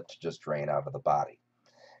allow it to just drain out of the body.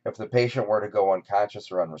 If the patient were to go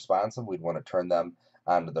unconscious or unresponsive, we'd want to turn them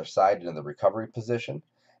onto their side into the recovery position.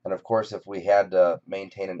 And of course, if we had to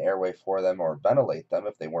maintain an airway for them or ventilate them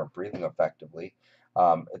if they weren't breathing effectively,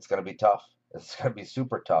 it's going to be tough. It's going to be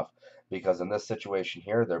super tough because in this situation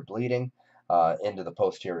here, they're bleeding into the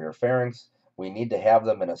posterior pharynx. We need to have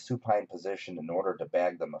them in a supine position in order to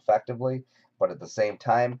bag them effectively. But at the same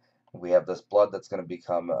time, we have this blood that's going to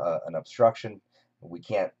become an obstruction. We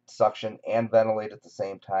can't suction and ventilate at the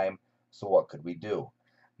same time, so what could we do?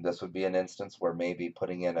 This would be an instance where maybe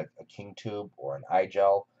putting in a king tube or an eye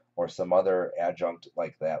gel or some other adjunct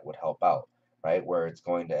like that would help out, right? Where it's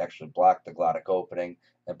going to actually block the glottic opening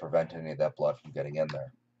and prevent any of that blood from getting in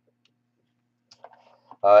there.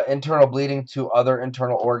 Internal bleeding to other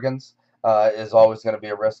internal organs is always going to be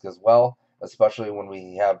a risk as well, especially when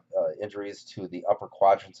we have injuries to the upper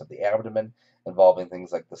quadrants of the abdomen involving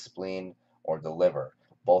things like the spleen or the liver,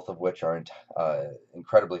 both of which are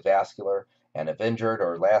incredibly vascular and if injured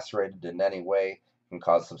or lacerated in any way can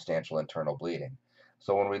cause substantial internal bleeding.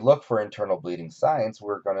 So when we look for internal bleeding signs,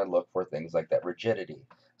 we're going to look for things like that rigidity,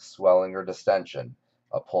 swelling or distension,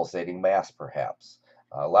 a pulsating mass perhaps.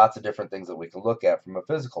 Lots of different things that we can look at from a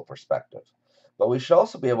physical perspective. But we should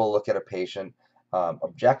also be able to look at a patient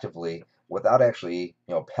objectively without actually,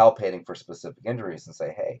 palpating for specific injuries and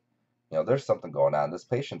say, hey, there's something going on. This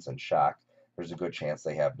patient's in shock. There's a good chance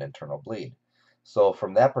they have an internal bleed. So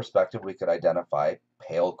from that perspective, we could identify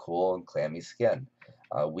pale, cool, and clammy skin,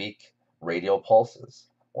 weak radial pulses,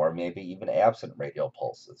 or maybe even absent radial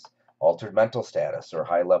pulses, altered mental status, or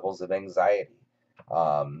high levels of anxiety.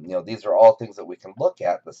 These are all things that we can look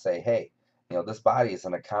at to say, hey, this body is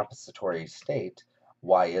in a compensatory state.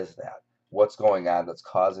 Why is that? What's going on that's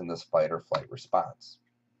causing this fight or flight response?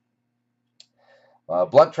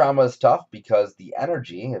 Blunt trauma is tough because the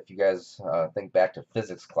energy, if you guys think back to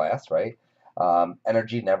physics class, right?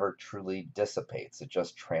 Energy never truly dissipates. It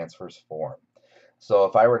just transfers form. So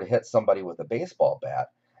if I were to hit somebody with a baseball bat,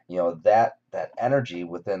 that energy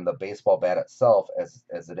within the baseball bat itself,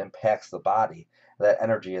 as it impacts the body, that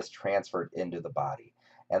energy is transferred into the body.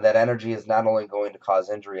 And that energy is not only going to cause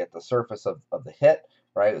injury at the surface of the hit,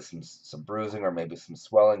 right, with some bruising or maybe some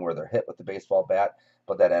swelling where they're hit with the baseball bat,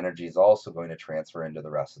 but that energy is also going to transfer into the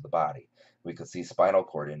rest of the body. We could see spinal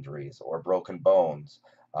cord injuries or broken bones.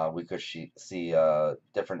 We could see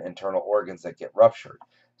different internal organs that get ruptured.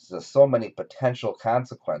 So there's so many potential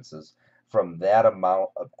consequences from that amount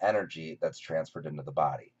of energy that's transferred into the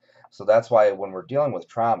body. So that's why when we're dealing with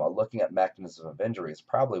trauma, looking at mechanism of injury is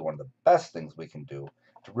probably one of the best things we can do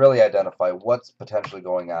to really identify what's potentially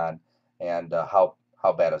going on and how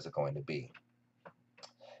bad is it going to be.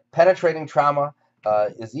 Penetrating trauma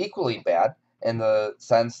is equally bad in the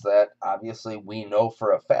sense that obviously we know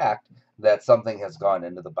for a fact that something has gone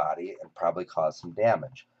into the body and probably caused some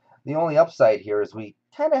damage. The only upside here is we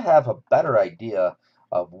kind of have a better idea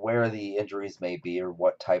of where the injuries may be or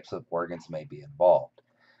what types of organs may be involved.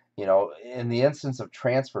 In the instance of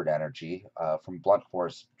transferred energy from blunt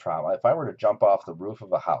force trauma, if I were to jump off the roof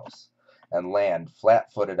of a house and land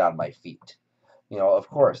flat-footed on my feet, of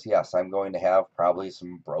course, yes, I'm going to have probably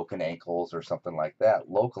some broken ankles or something like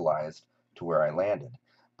that localized to where I landed.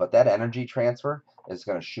 but that energy transfer is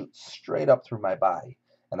going to shoot straight up through my body,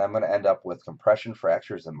 and I'm going to end up with compression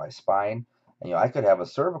fractures in my spine. And, I could have a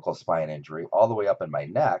cervical spine injury all the way up in my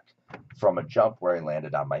neck from a jump where I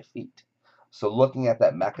landed on my feet. So looking at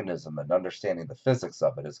that mechanism and understanding the physics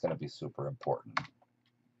of it is going to be super important.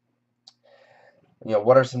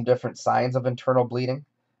 What are some different signs of internal bleeding?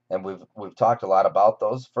 And we've talked a lot about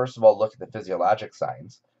those. First of all, look at the physiologic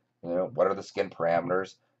signs. What are the skin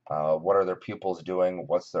parameters? What are their pupils doing?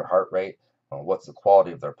 What's their heart rate? What's the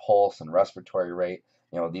quality of their pulse and respiratory rate?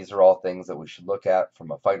 These are all things that we should look at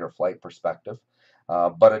from a fight or flight perspective.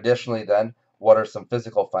 But additionally, then, what are some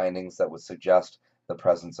physical findings that would suggest the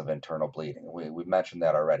presence of internal bleeding? We mentioned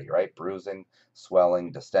that already, right? Bruising,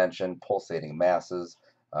 swelling, distension, pulsating masses,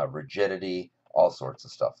 rigidity, all sorts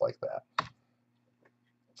of stuff like that.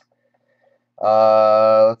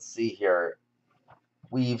 Let's see here.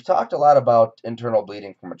 We've talked a lot about internal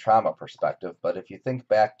bleeding from a trauma perspective, but if you think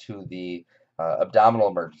back to the abdominal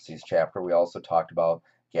emergencies chapter, we also talked about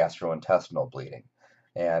gastrointestinal bleeding.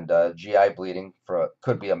 And GI bleeding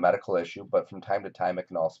could be a medical issue, but from time to time it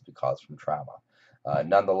can also be caused from trauma.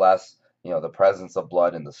 Nonetheless, the presence of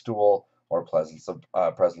blood in the stool or presence of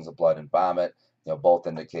blood in vomit, both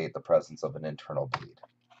indicate the presence of an internal bleed.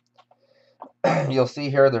 You'll see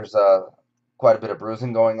here there's quite a bit of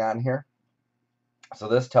bruising going on here. So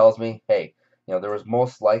this tells me, hey, there was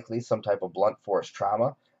most likely some type of blunt force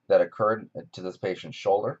trauma that occurred to this patient's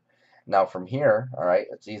shoulder. Now from here, all right,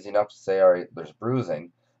 it's easy enough to say, all right, there's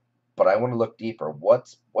bruising, but I want to look deeper.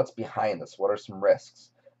 What's behind this? What are some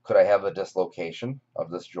risks? Could I have a dislocation of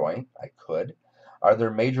this joint? I could. Are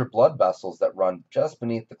there major blood vessels that run just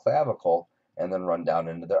beneath the clavicle and then run down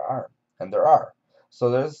into their arm? And there are.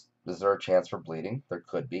 So is there a chance for bleeding? There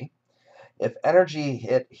could be. If energy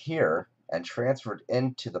hit here and transferred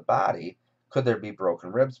into the body, could there be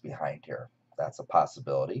broken ribs behind here? That's a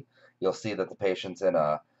possibility. You'll see that the patient's in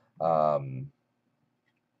a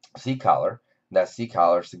C-collar. That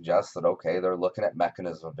C-collar suggests that, okay, they're looking at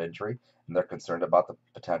mechanism of injury, and they're concerned about the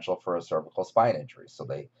potential for a cervical spine injury. So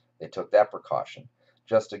they took that precaution.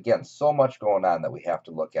 Just, again, so much going on that we have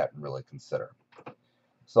to look at and really consider.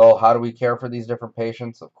 So how do we care for these different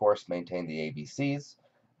patients? Of course, maintain the ABCs,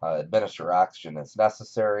 administer oxygen as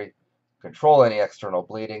necessary, control any external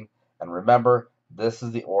bleeding, and remember, this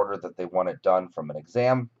is the order that they want it done from an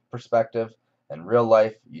exam perspective. In real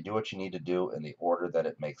life, you do what you need to do in the order that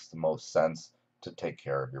it makes the most sense to take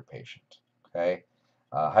care of your patient. Okay?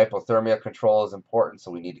 Hypothermia control is important,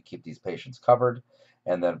 so we need to keep these patients covered,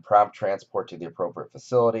 and then prompt transport to the appropriate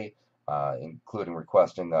facility, including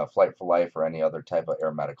requesting a flight for life or any other type of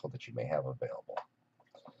air medical that you may have available.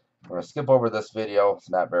 I'm going to skip over this video. It's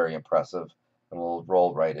not very impressive, and we'll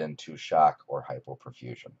roll right into shock or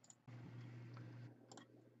hypoperfusion.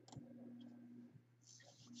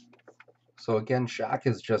 So again, shock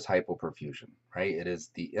is just hypoperfusion, right? It is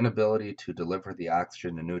the inability to deliver the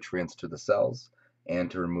oxygen and nutrients to the cells and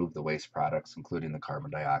to remove the waste products, including the carbon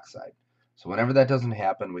dioxide. So whenever that doesn't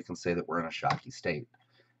happen, we can say that we're in a shocky state.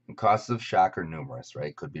 And causes of shock are numerous,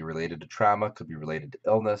 right? Could be related to trauma, could be related to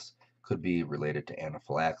illness, could be related to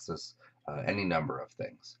anaphylaxis, any number of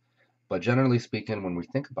things. But generally speaking, when we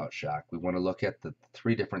think about shock, we want to look at the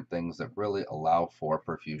three different things that really allow for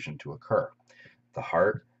perfusion to occur: the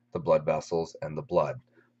heart, the blood vessels, and the blood,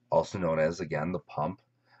 also known as, again, the pump,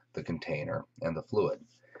 the container, and the fluid.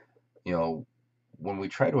 When we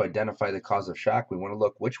try to identify the cause of shock, we want to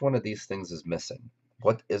look which one of these things is missing.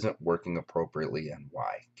 What isn't working appropriately and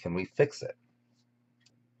why? Can we fix it?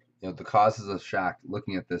 The causes of shock,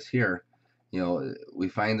 looking at this here, we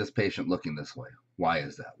find this patient looking this way. Why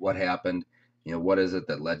is that? What happened? What is it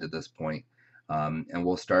that led to this point? And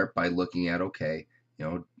we'll start by looking at, okay,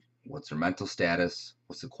 what's their mental status?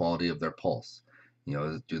 What's the quality of their pulse?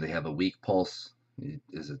 Do they have a weak pulse?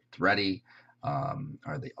 Is it thready?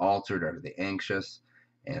 Are they altered? Are they anxious?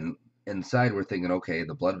 And inside we're thinking, okay,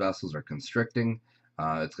 the blood vessels are constricting.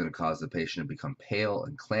 It's going to cause the patient to become pale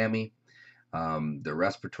and clammy. The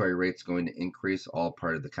respiratory rate's going to increase, all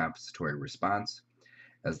part of the compensatory response.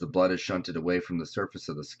 As the blood is shunted away from the surface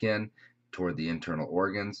of the skin toward the internal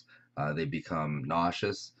organs, they become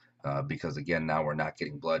nauseous because, again, now we're not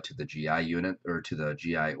getting blood to the GI unit or to the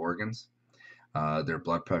GI organs. Their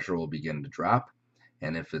blood pressure will begin to drop,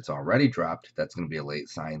 and if it's already dropped, that's going to be a late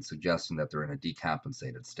sign suggesting that they're in a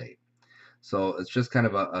decompensated state. So it's just kind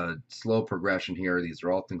of a slow progression here. These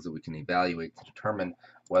are all things that we can evaluate to determine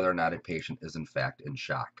whether or not a patient is in fact in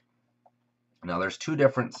shock. Now there's two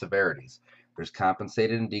different severities. There's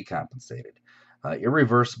compensated and decompensated.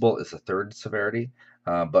 Irreversible is a third severity,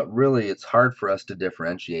 but really it's hard for us to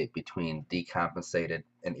differentiate between decompensated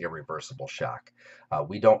and irreversible shock.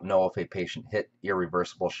 We don't know if a patient hit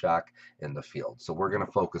irreversible shock in the field, so we're going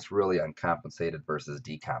to focus really on compensated versus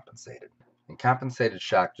decompensated. And compensated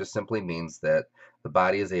shock just simply means that the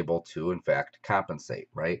body is able to, in fact, compensate,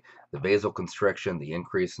 right? The vasoconstriction, the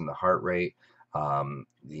increase in the heart rate, the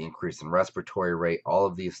increase in respiratory rate, all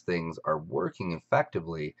of these things are working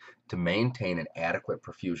effectively to maintain an adequate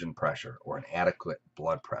perfusion pressure or an adequate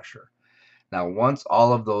blood pressure. Now, once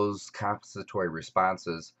all of those compensatory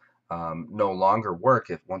responses no longer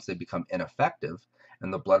work, once they become ineffective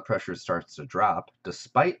and the blood pressure starts to drop,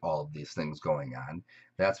 despite all of these things going on,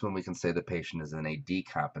 that's when we can say the patient is in a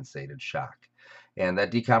decompensated shock. And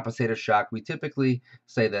that decompensated shock, we typically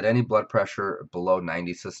say that any blood pressure below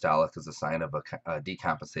 90 systolic is a sign of a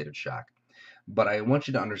decompensated shock. But I want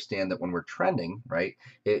you to understand that when we're trending, right,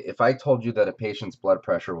 if I told you that a patient's blood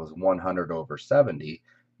pressure was 100/70,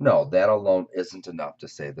 no, that alone isn't enough to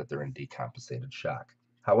say that they're in decompensated shock.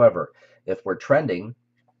 However, if we're trending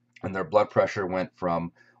and their blood pressure went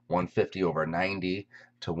from 150/90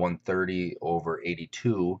 to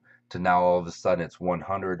 130/82 to now all of a sudden it's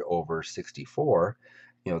 100/64,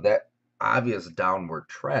 that obvious downward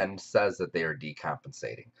trend says that they are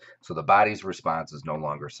decompensating. So the body's response is no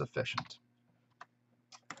longer sufficient.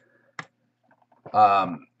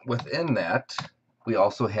 Within that, we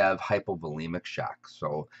also have hypovolemic shock.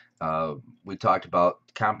 So we talked about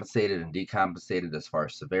compensated and decompensated as far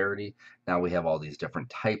as severity. Now we have all these different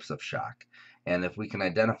types of shock. And if we can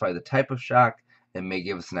identify the type of shock, it may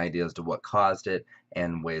give us an idea as to what caused it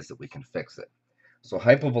and ways that we can fix it. So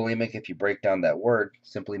hypovolemic, if you break down that word,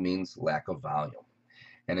 simply means lack of volume.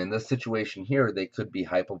 And in this situation here, they could be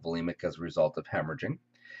hypovolemic as a result of hemorrhaging.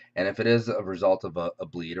 And if it is a result of a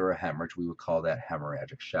bleed or a hemorrhage, we would call that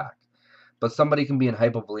hemorrhagic shock. But somebody can be in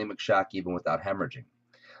hypovolemic shock even without hemorrhaging.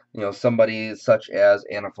 Somebody such as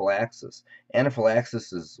anaphylaxis.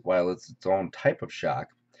 Anaphylaxis is, while it's its own type of shock,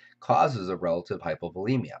 causes a relative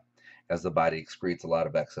hypovolemia as the body excretes a lot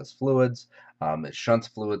of excess fluids. It shunts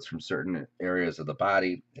fluids from certain areas of the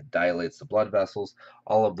body. It dilates the blood vessels.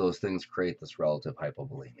 All of those things create this relative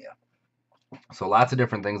hypovolemia. So lots of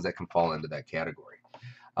different things that can fall into that category.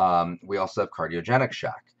 We also have cardiogenic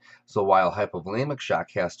shock. So while hypovolemic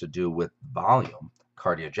shock has to do with volume,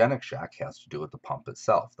 cardiogenic shock has to do with the pump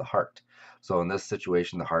itself, the heart. So in this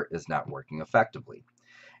situation, the heart is not working effectively.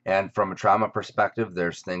 And from a trauma perspective,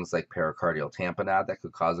 there's things like pericardial tamponade that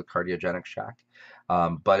could cause a cardiogenic shock.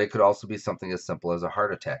 But it could also be something as simple as a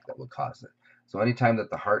heart attack that would cause it. So anytime that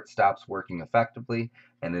the heart stops working effectively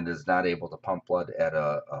and it is not able to pump blood at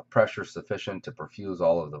a pressure sufficient to perfuse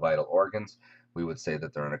all of the vital organs, we would say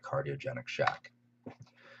that they're in a cardiogenic shock.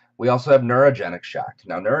 We also have neurogenic shock.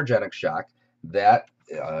 Now, neurogenic shock, that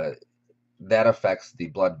affects the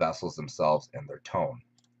blood vessels themselves and their tone.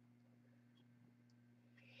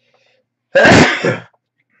 The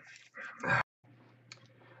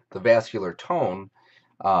vascular tone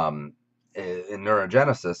in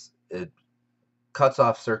neurogenesis, it cuts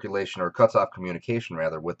off circulation, or cuts off communication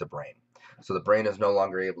rather, with the brain. So the brain is no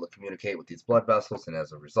longer able to communicate with these blood vessels, and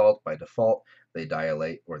as a result, by default, they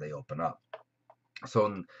dilate or they open up. So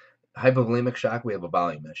in hypovolemic shock, we have a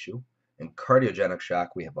volume issue. In cardiogenic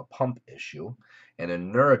shock, we have a pump issue. And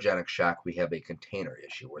in neurogenic shock, we have a container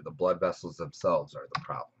issue where the blood vessels themselves are the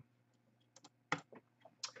problem.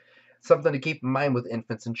 Something to keep in mind with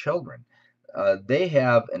infants and children. They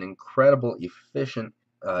have an incredibly efficient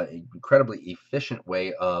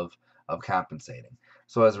way of compensating.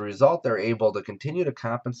 So as a result, they're able to continue to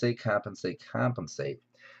compensate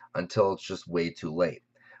until it's just way too late.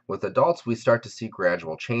 With adults, we start to see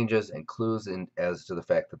gradual changes and clues as to the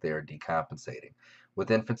fact that they are decompensating.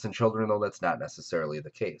 With infants and children, though, that's not necessarily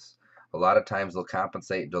the case. A lot of times they'll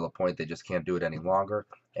compensate until the point they just can't do it any longer,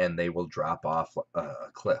 and they will drop off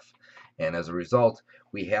a cliff. And as a result,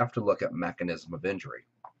 we have to look at mechanism of injury.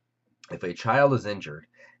 If a child is injured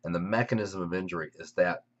and the mechanism of injury is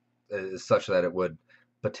such that it would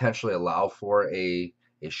potentially allow for a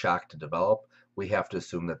shock to develop, we have to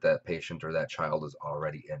assume that that patient or that child is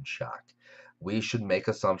already in shock. We should make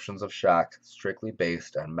assumptions of shock strictly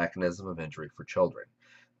based on mechanism of injury for children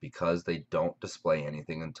because they don't display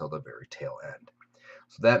anything until the very tail end.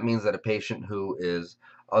 So that means that a patient who is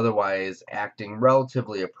otherwise acting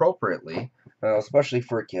relatively appropriately, especially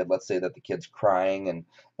for a kid, let's say that the kid's crying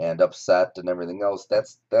and upset and everything else,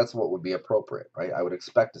 that's what would be appropriate, right? I would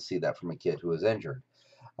expect to see that from a kid who is injured.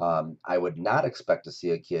 I would not expect to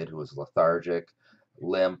see a kid who is lethargic,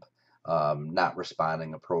 limp, not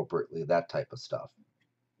responding appropriately, that type of stuff.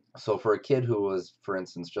 So for a kid who was, for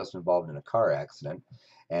instance, just involved in a car accident,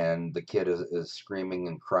 and the kid is screaming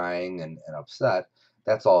and crying and upset,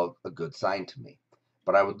 that's all a good sign to me.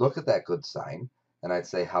 But I would look at that good sign and I'd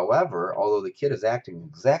say, however, although the kid is acting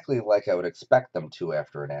exactly like I would expect them to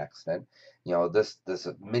after an accident, this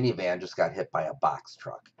minivan just got hit by a box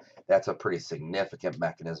truck. That's a pretty significant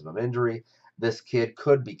mechanism of injury. This kid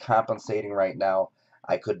could be compensating right now.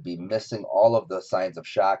 I could be missing all of the signs of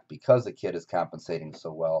shock because the kid is compensating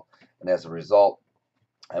so well. And as a result,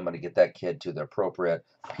 I'm going to get that kid to the appropriate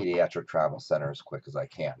pediatric trauma center as quick as I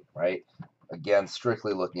can, right? Again,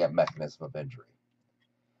 strictly looking at mechanism of injury.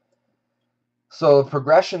 So the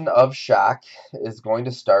progression of shock is going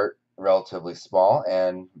to start relatively small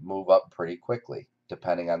and move up pretty quickly,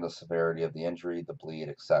 depending on the severity of the injury, the bleed,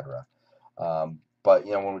 etc. But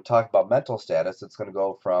when we talk about mental status, it's going to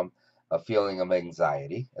go from a feeling of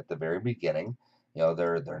anxiety at the very beginning.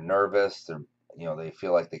 They're nervous. They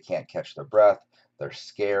feel like they can't catch their breath. They're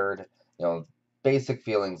scared. Basic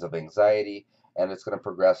feelings of anxiety, and it's going to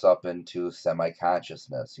progress up into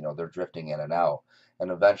semi-consciousness. They're drifting in and out,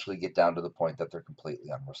 and eventually get down to the point that they're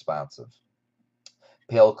completely unresponsive.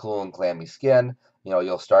 Pale, cool, and clammy skin.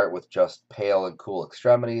 You'll start with just pale and cool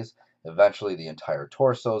extremities. Eventually, the entire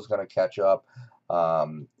torso is going to catch up.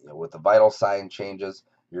 With the vital sign changes,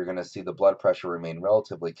 you're going to see the blood pressure remain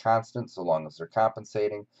relatively constant so long as they're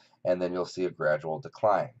compensating, and then you'll see a gradual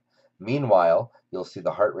decline. Meanwhile, you'll see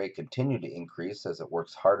the heart rate continue to increase as it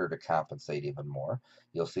works harder to compensate even more.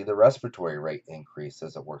 You'll see the respiratory rate increase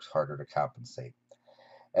as it works harder to compensate.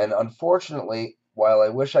 And unfortunately, while I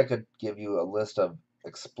wish I could give you a list of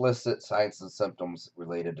explicit signs and symptoms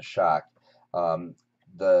related to shock, um,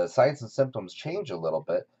 the signs and symptoms change a little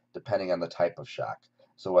bit depending on the type of shock.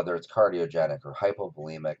 So whether it's cardiogenic or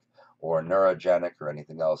hypovolemic or neurogenic or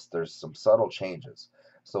anything else, there's some subtle changes.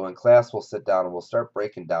 So in class, we'll sit down and we'll start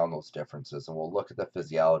breaking down those differences, and we'll look at the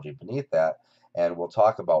physiology beneath that, and we'll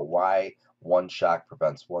talk about why one shock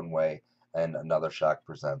prevents one way and another shock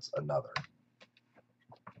presents another.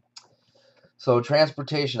 So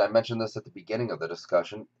transportation, I mentioned this at the beginning of the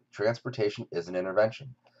discussion. Transportation is an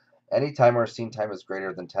intervention. Anytime our scene time is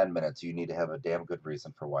greater than 10 minutes, you need to have a damn good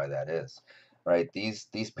reason for why that is, right? These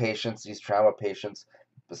patients, these trauma patients,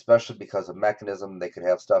 especially because of mechanism, they could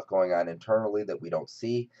have stuff going on internally that we don't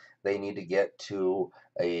see. They need to get to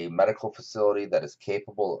a medical facility that is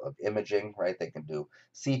capable of imaging, right? They can do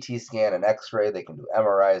CT scan and X-ray. They can do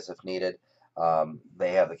MRIs if needed.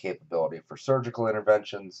 They have the capability for surgical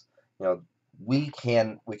interventions. You know, we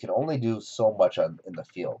can only do so much in the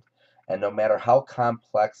field. And no matter how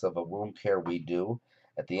complex of a wound care we do,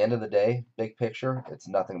 at the end of the day, big picture, it's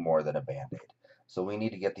nothing more than a Band-Aid. So we need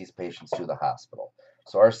to get these patients to the hospital.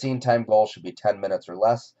 So our scene time goal should be 10 minutes or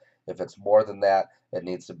less. If it's more than that, it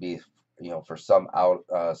needs to be, for some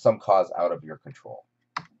cause out of your control.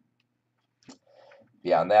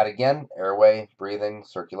 Beyond that, again, airway, breathing,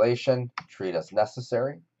 circulation, treat as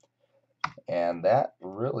necessary. And that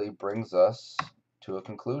really brings us to a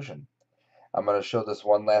conclusion. I'm going to show this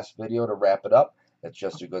one last video to wrap it up. It's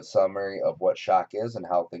just a good summary of what shock is and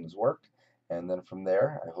how things work. And then from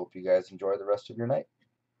there, I hope you guys enjoy the rest of your night.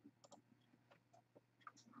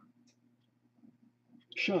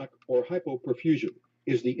 Shock, or hypoperfusion,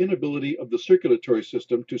 is the inability of the circulatory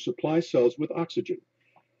system to supply cells with oxygen.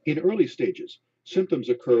 In early stages, symptoms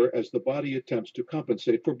occur as the body attempts to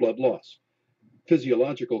compensate for blood loss.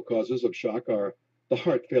 Physiological causes of shock are the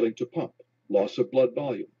heart failing to pump, loss of blood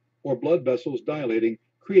volume, or blood vessels dilating,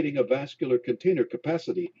 creating a vascular container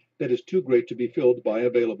capacity that is too great to be filled by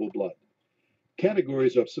available blood.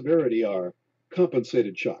 Categories of severity are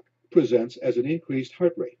compensated shock, presents as an increased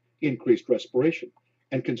heart rate, increased respiration,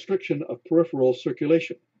 and constriction of peripheral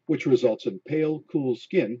circulation, which results in pale, cool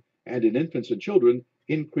skin, and in infants and children,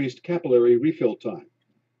 increased capillary refill time.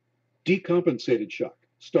 Decompensated shock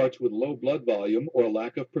starts with low blood volume or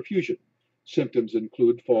lack of perfusion. Symptoms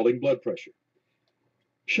include falling blood pressure.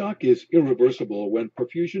 Shock is irreversible when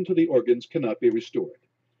perfusion to the organs cannot be restored.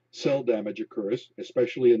 Cell damage occurs,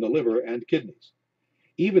 especially in the liver and kidneys.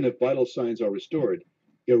 Even if vital signs are restored,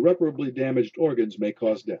 irreparably damaged organs may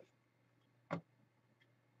cause death.